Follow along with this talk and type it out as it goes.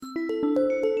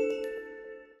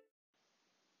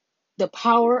The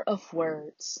power of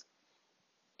words.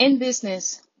 In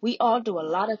business, we all do a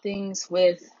lot of things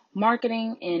with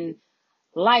marketing. In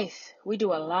life, we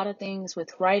do a lot of things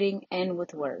with writing and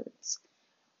with words.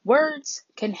 Words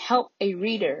can help a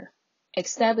reader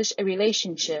establish a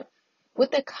relationship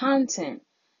with the content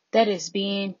that is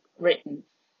being written.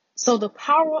 So the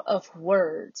power of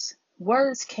words.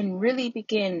 Words can really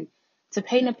begin to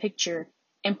paint a picture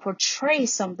and portray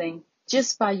something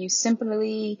just by you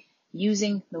simply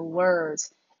using the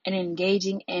words and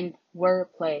engaging in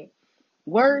wordplay.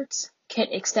 Words can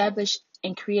establish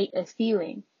and create a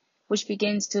feeling, which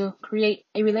begins to create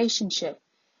a relationship,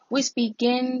 which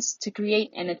begins to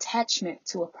create an attachment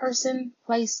to a person,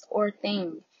 place, or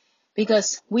thing,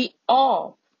 because we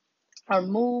all are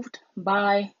moved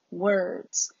by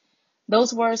words.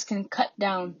 Those words can cut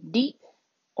down deep,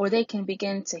 or they can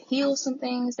begin to heal some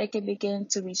things. They can begin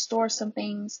to restore some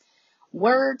things.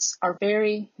 Words are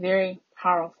very, very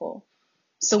powerful.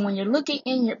 So when you're looking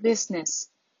in your business,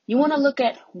 you want to look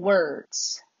at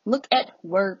words. Look at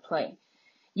wordplay.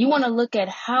 You want to look at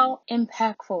how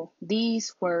impactful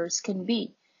these words can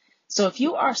be. So if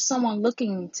you are someone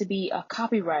looking to be a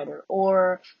copywriter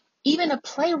or even a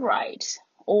playwright,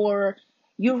 or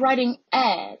you're writing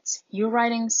ads, you're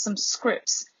writing some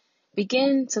scripts,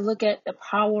 begin to look at the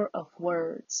power of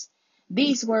words.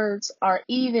 These words are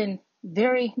even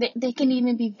they can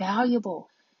even be valuable.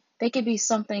 They could be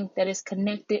something that is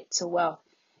connected to wealth.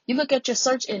 You look at your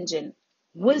search engine.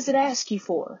 What does it ask you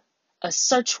for? A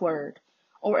search word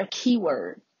or a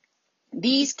keyword.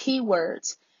 These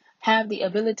keywords have the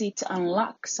ability to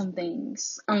unlock some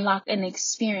things, unlock an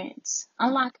experience,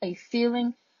 unlock a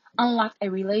feeling, unlock a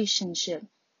relationship.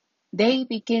 They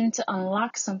begin to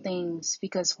unlock some things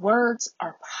because words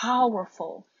are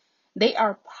powerful. They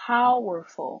are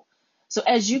powerful. So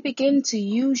as you begin to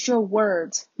use your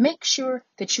words, make sure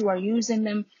that you are using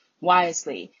them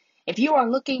wisely. If you are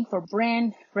looking for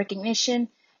brand recognition,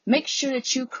 make sure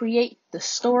that you create the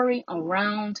story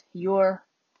around your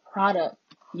product,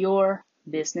 your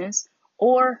business,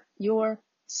 or your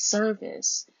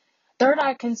service. Third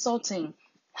Eye Consulting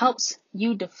helps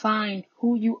you define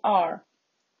who you are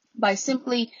by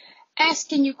simply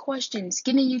asking you questions,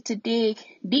 getting you to dig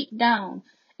deep down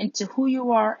into who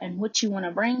you are and what you want to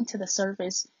bring to the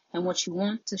surface and what you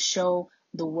want to show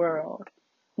the world.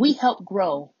 We help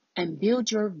grow and build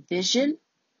your vision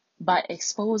by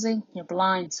exposing your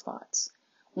blind spots.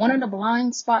 One of the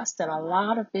blind spots that a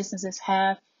lot of businesses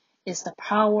have is the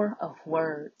power of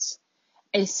words.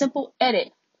 A simple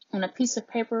edit on a piece of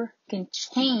paper can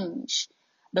change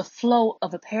the flow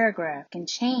of a paragraph, can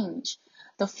change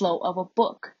the flow of a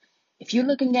book. If you're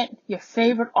looking at your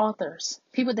favorite authors,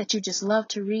 people that you just love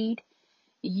to read,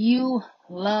 you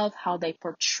love how they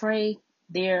portray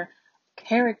their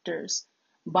characters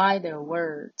by their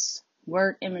words,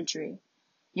 word imagery.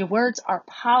 Your words are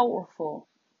powerful.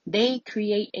 They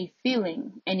create a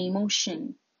feeling, an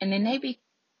emotion, and then they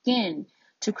begin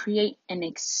to create an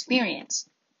experience.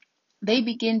 They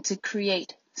begin to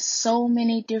create so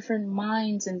many different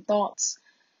minds and thoughts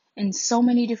and so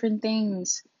many different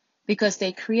things because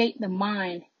they create the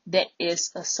mind that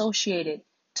is associated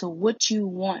to what you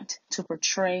want to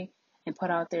portray and put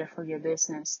out there for your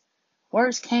business.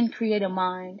 Words can create a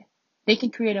mind. They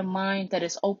can create a mind that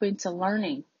is open to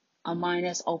learning, a mind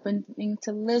that's open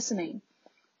to listening.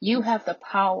 You have the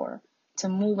power to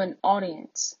move an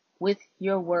audience with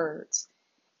your words,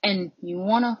 and you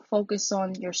want to focus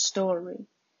on your story,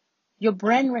 your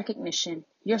brand recognition,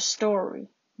 your story.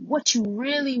 What you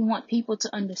really want people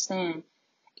to understand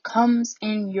comes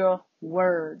in your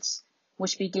words,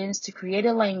 which begins to create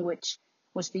a language,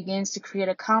 which begins to create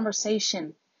a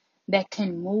conversation that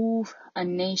can move a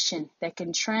nation, that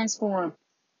can transform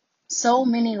so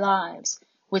many lives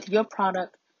with your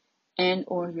product and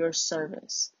or your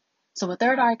service. So with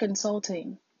Third Eye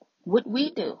Consulting, what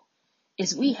we do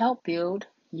is we help build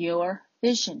your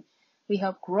vision. We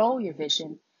help grow your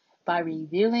vision by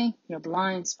revealing your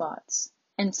blind spots.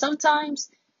 And sometimes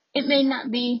it may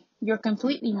not be your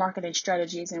completely marketing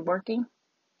strategies and working.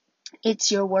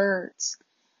 It's your words.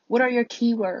 What are your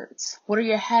keywords? What are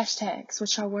your hashtags?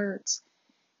 Which are words?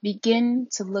 Begin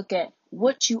to look at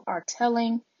what you are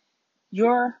telling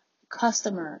your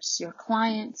customers, your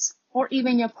clients, or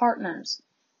even your partners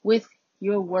with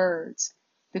your words,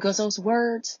 because those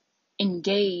words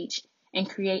engage and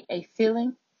create a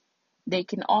feeling. They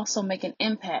can also make an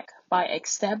impact by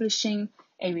establishing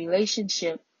a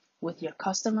relationship with your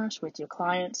customers, with your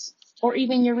clients, or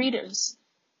even your readers.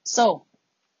 So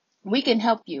we can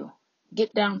help you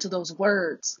get down to those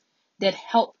words that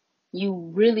help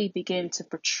you really begin to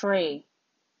portray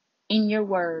in your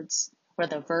words,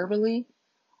 whether verbally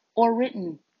or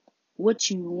written what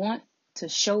you want to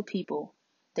show people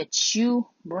that you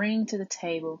bring to the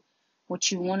table,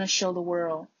 what you want to show the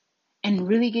world, and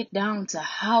really get down to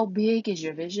how big is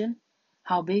your vision,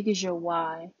 how big is your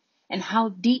why, and how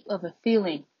deep of a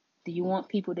feeling do you want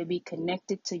people to be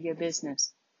connected to your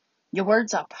business. Your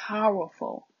words are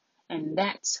powerful, and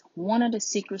that's one of the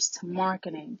secrets to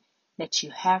marketing that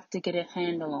you have to get a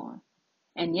handle on.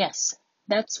 And yes,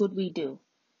 that's what we do.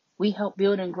 We help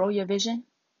build and grow your vision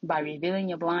by revealing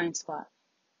your blind spot.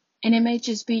 And it may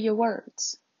just be your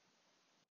words.